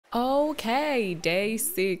Okay, day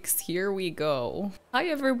 6, here we go. Hi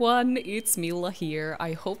everyone, it's Mila here.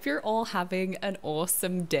 I hope you're all having an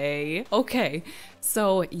awesome day. Okay,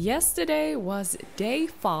 so yesterday was day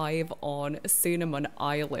 5 on Cinnamon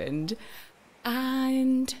Island.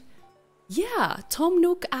 And yeah, Tom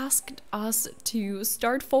Nook asked us to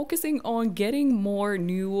start focusing on getting more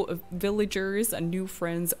new villagers and new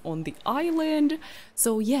friends on the island.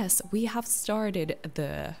 So yes, we have started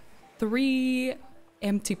the 3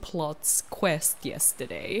 empty plots quest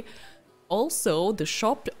yesterday. Also, the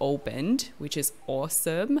shop opened, which is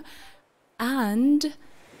awesome. And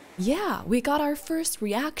yeah, we got our first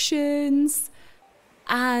reactions.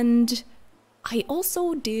 And I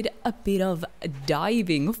also did a bit of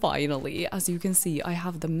diving finally. As you can see, I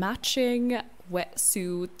have the matching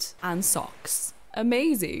wetsuit and socks.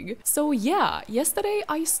 Amazing. So yeah, yesterday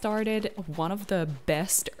I started one of the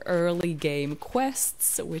best early game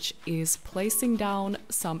quests, which is placing down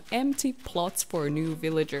some empty plots for new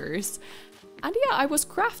villagers. And yeah, I was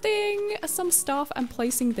crafting some stuff and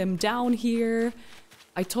placing them down here.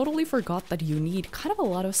 I totally forgot that you need kind of a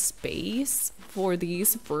lot of space for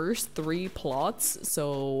these first 3 plots.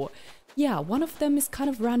 So yeah, one of them is kind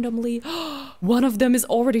of randomly... one of them is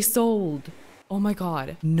already sold. Oh my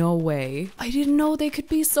god, no way. I didn't know they could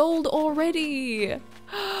be sold already.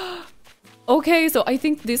 Okay, so I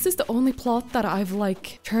think this is the only plot that I've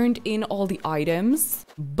like turned in all the items.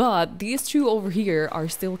 But these 2 over here are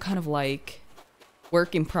still kind of like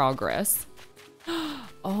work in progress.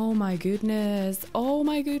 Oh my goodness. Oh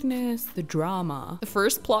my goodness. The drama. The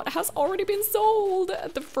first plot has already been sold.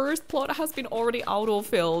 The first plot has been already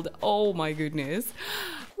autofilled. Oh my goodness.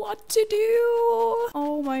 What to do?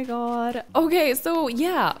 Oh my god. Okay, so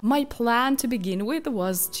yeah, my plan to begin with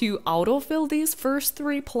was to autofill these first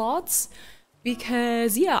 3 plots.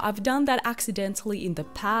 Because yeah, I've done that accidentally in the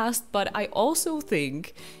past, but I also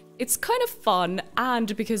think it's kind of fun,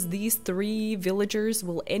 and because these 3 villagers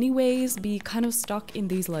will anyways be kind of stuck in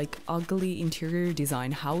these like ugly interior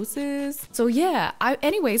design houses. So yeah, I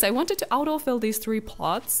wanted to autofill these 3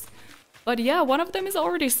 plots. But yeah, one of them is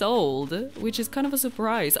already sold, which is kind of a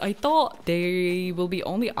surprise. I thought they will be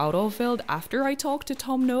only autofilled after I talk to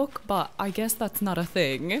Tom Nook, but I guess that's not a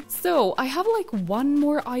thing. So I have like 1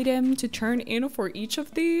 more item to turn in for each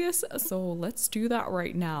of these, so let's do that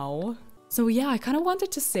right now. So yeah, I kind of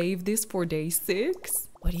wanted to save this for day 6.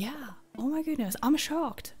 But yeah, oh my goodness, I'm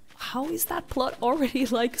shocked. How is that plot already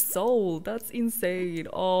like sold? That's insane.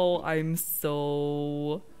 Oh, I'm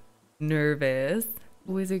so nervous.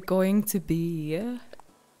 Who is it going to be?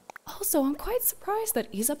 Also, I'm quite surprised that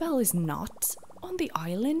Isabel is not on the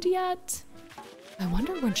island yet. I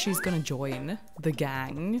wonder when she's gonna join the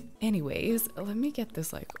gang. Anyways, let me get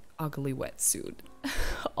this like ugly wetsuit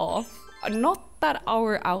off. Not that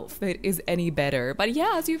our outfit is any better, but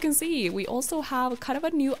yeah, as you can see, we also have kind of a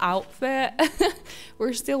new outfit.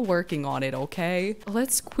 We're still working on it, okay?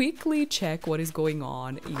 Let's quickly check what is going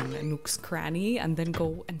on in Nook's Cranny and then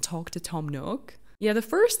go and talk to Tom Nook. Yeah, the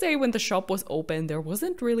first day when the shop was open, there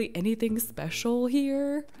wasn't really anything special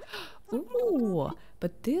here. Ooh,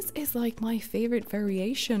 but this is like my favorite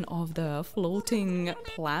variation of the floating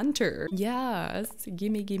planter. Yes,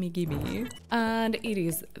 gimme, gimme, gimme. And it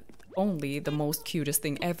is only the most cutest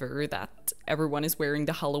thing ever that everyone is wearing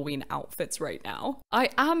the Halloween outfits right now. I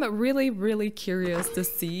am really curious to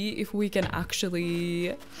see if we can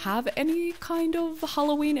actually have any kind of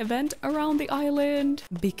Halloween event around the island,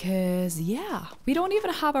 because yeah, we don't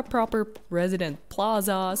even have a proper resident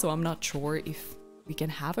plaza, so I'm not sure if we can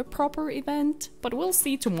have a proper event, but we'll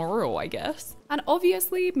see tomorrow, I guess. And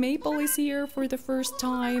obviously Maple is here for the first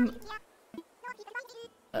time.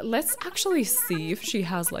 Let's actually see if she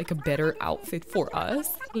has like a better outfit for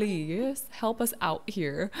us. Please help us out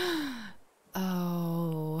here.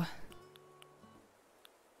 Oh.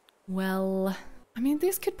 Well, I mean,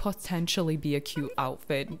 this could potentially be a cute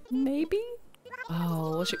outfit, maybe?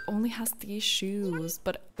 Oh, she only has these shoes,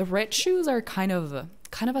 but the red shoes are kind of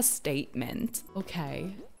a statement.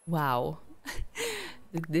 Okay, wow.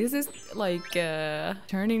 This is like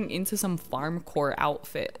turning into some farmcore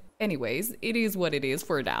outfit. Anyways, it is what it is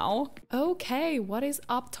for now. Okay, what is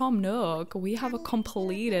up, Tom Nook? We have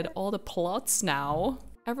completed all the plots now.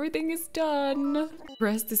 Everything is done.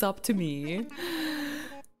 Rest is up to me.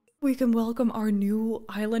 We can welcome our new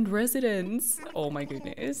island residents. Oh my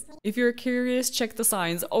goodness. If you're curious, check the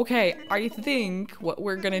signs. Okay, I think what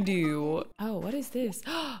we're gonna do... Oh, what is this?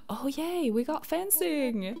 Oh yay, we got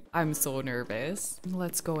fencing. I'm so nervous.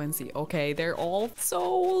 Let's go and see. Okay, they're all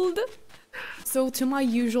sold. So to my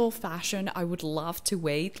usual fashion, I would love to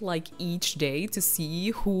wait like each day to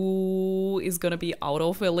see who is gonna be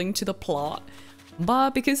autofilling to the plot.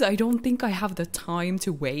 But because I don't think I have the time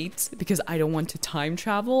to wait, because I don't want to time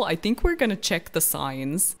travel, I think we're gonna check the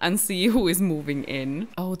signs and see who is moving in.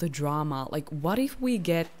 Oh, the drama. Like, what if we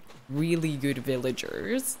get really good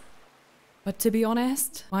villagers? But to be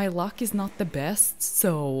honest, my luck is not the best,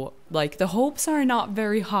 so like the hopes are not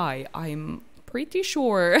very high. I'm pretty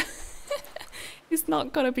sure it's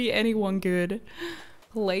not gonna be anyone good.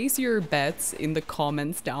 Place your bets in the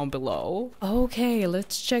comments down below. Okay,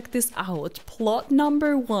 let's check this out. Plot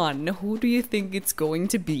number 1. Who do you think it's going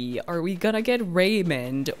to be? Are we gonna get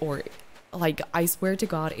Raymond, or like, I swear to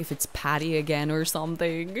God, if it's Patty again or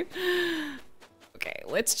something? Okay,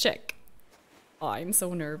 let's check. Oh, I'm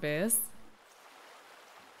so nervous.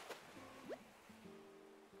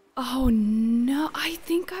 Oh no, I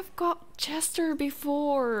think I've got Chester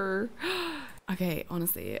before. Okay,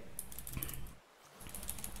 honestly,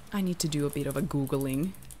 I need to do a bit of a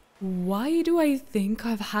Googling. Why do I think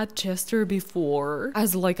I've had Chester before?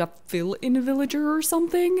 As like a fill-in villager or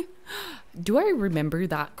something? Do I remember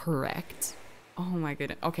that correct? Oh my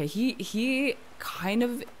goodness. Okay, he kind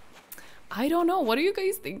of... I don't know. What do you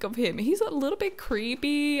guys think of him? He's a little bit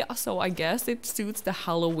creepy, so I guess it suits the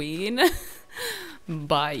Halloween.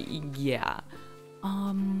 But yeah.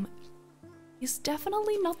 He's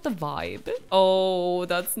definitely not the vibe. Oh,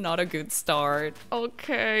 that's not a good start.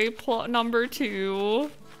 Okay, plot number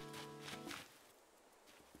 2.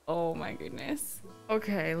 Oh my goodness.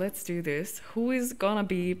 Okay, let's do this. Who is gonna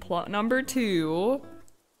be plot number 2?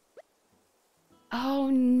 Oh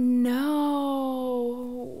no.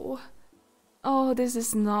 Oh, this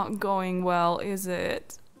is not going well, is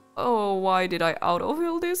it? Oh, why did I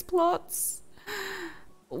autofill these plots?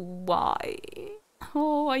 Why?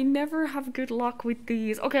 Oh, I never have good luck with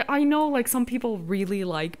these. Okay, I know like some people really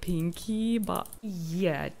like Pinky, but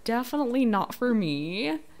yeah, definitely not for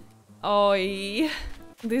me. Oh,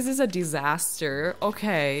 this is a disaster.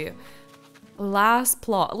 Okay, last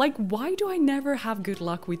plot. Like, why do I never have good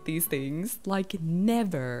luck with these things? Like,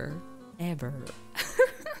 never, ever.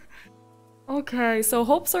 Okay, so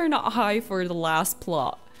hopes are not high for the last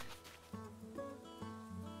plot.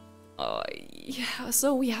 Yeah,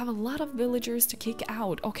 so we have a lot of villagers to kick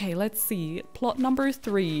out. Okay, let's see. Plot number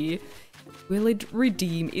 3. Will it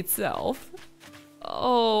redeem itself?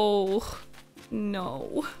 Oh,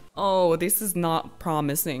 no. Oh, this is not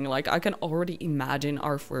promising. Like, I can already imagine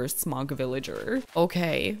our first smug villager.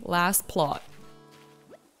 Okay, last plot.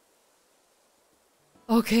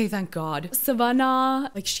 Okay, thank God.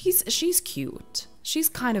 Savannah, like she's cute. She's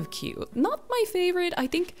kind of cute. Not my favorite. I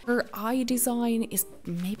think her eye design is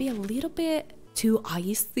maybe a little bit too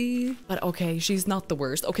icy. But okay, she's not the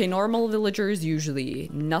worst. Okay, normal villagers usually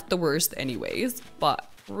not the worst anyways.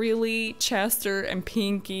 But really, Chester and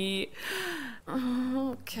Pinky.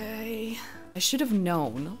 Okay. I should have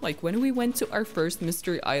known. Like, when we went to our first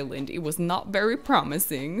mystery island, it was not very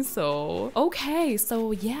promising. So, okay,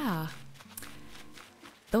 so yeah.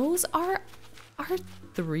 Those are our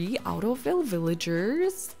 3 autofill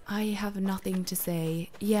villagers. I have nothing to say.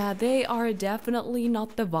 Yeah, they are definitely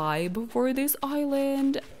not the vibe for this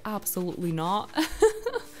island. Absolutely not.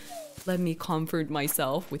 Let me comfort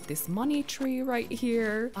myself with this money tree right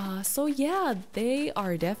here. So yeah, they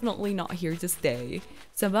are definitely not here to stay.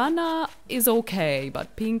 Savannah is okay,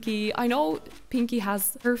 but Pinky, I know Pinky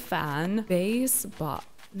has her fan base, but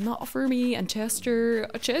not for me. And Chester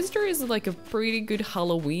is like a pretty good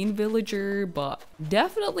Halloween villager, but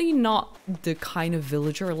definitely not the kind of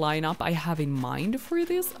villager lineup I have in mind for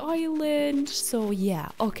this island. So yeah,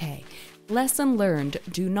 okay. Lesson learned,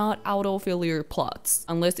 do not autofill your plots,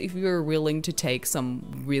 unless if you're willing to take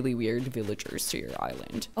some really weird villagers to your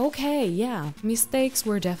island. Okay, yeah, mistakes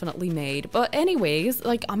were definitely made. But anyways,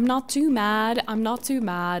 like, I'm not too mad,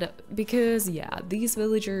 because yeah, these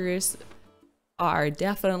villagers are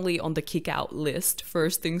definitely on the kick out list,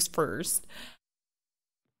 first things first.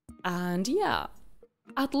 And yeah,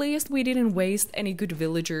 at least we didn't waste any good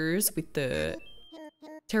villagers with the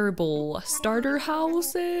terrible starter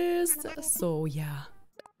houses. So yeah,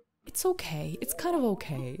 it's okay. It's kind of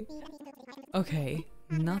okay. Okay,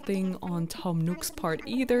 nothing on Tom Nook's part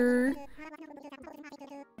either.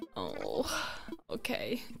 Oh,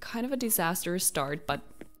 okay. Kind of a disastrous start, but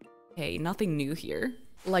hey, nothing new here.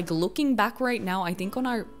 Like, looking back right now, I think on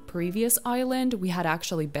our previous island, we had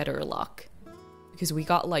actually better luck. Because we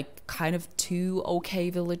got like kind of 2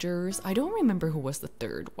 okay villagers. I don't remember who was the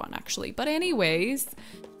 3rd one actually. But anyways,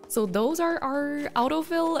 So those are our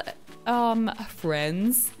autofill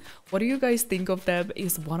friends. What do you guys think of them?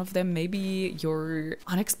 Is one of them maybe your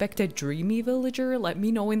unexpected dreamy villager? Let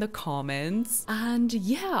me know in the comments. And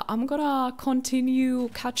yeah, I'm gonna continue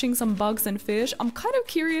catching some bugs and fish. I'm kind of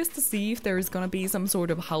curious to see if there's gonna be some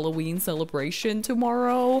sort of Halloween celebration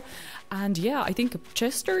tomorrow. And yeah, I think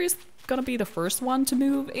Chester is gonna be the first one to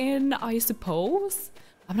move in, I suppose.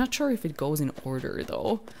 I'm not sure if it goes in order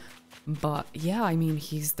though. But yeah, I mean,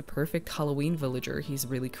 he's the perfect Halloween villager. He's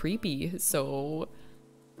really creepy, so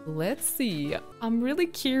let's see. I'm really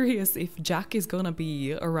curious if Jack is gonna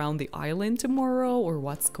be around the island tomorrow or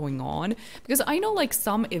what's going on. Because I know like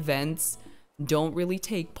some events don't really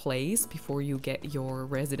take place before you get your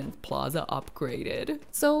resident plaza upgraded.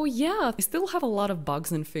 So yeah, I still have a lot of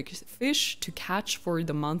bugs and fish to catch for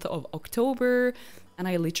the month of October. And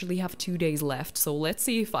I literally have 2 days left. So let's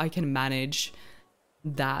see if I can manage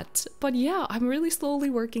that. But yeah, I'm really slowly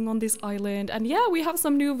working on this island, and yeah, we have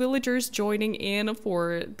some new villagers joining in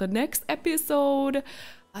for the next episode.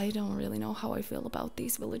 I don't really know how I feel about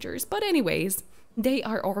these villagers, but anyways, they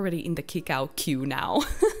are already in the kick out queue now.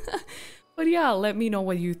 But yeah, let me know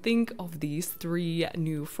what you think of these 3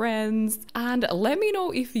 new friends, and let me know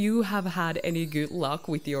if you have had any good luck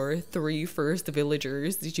with your 3 first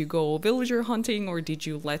villagers. Did you go villager hunting or did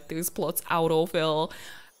you let these plots autofill?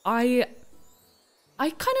 I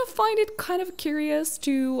kind of find it kind of curious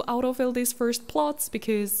to autofill these first plots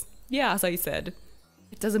because, yeah, as I said,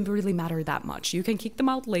 it doesn't really matter that much. You can kick them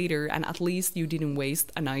out later and at least you didn't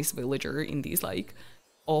waste a nice villager in these like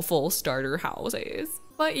awful starter houses.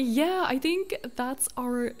 But yeah, I think that's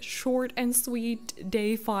our short and sweet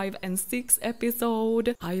day 5 and 6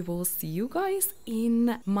 episode. I will see you guys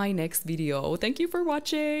in my next video. Thank you for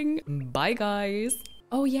watching. Bye guys.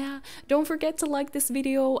 Oh yeah, don't forget to like this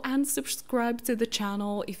video and subscribe to the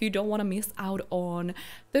channel if you don't want to miss out on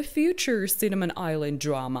the future Cinnamon Island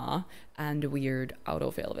drama and weird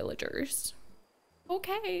autofill villagers.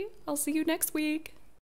 Okay, I'll see you next week.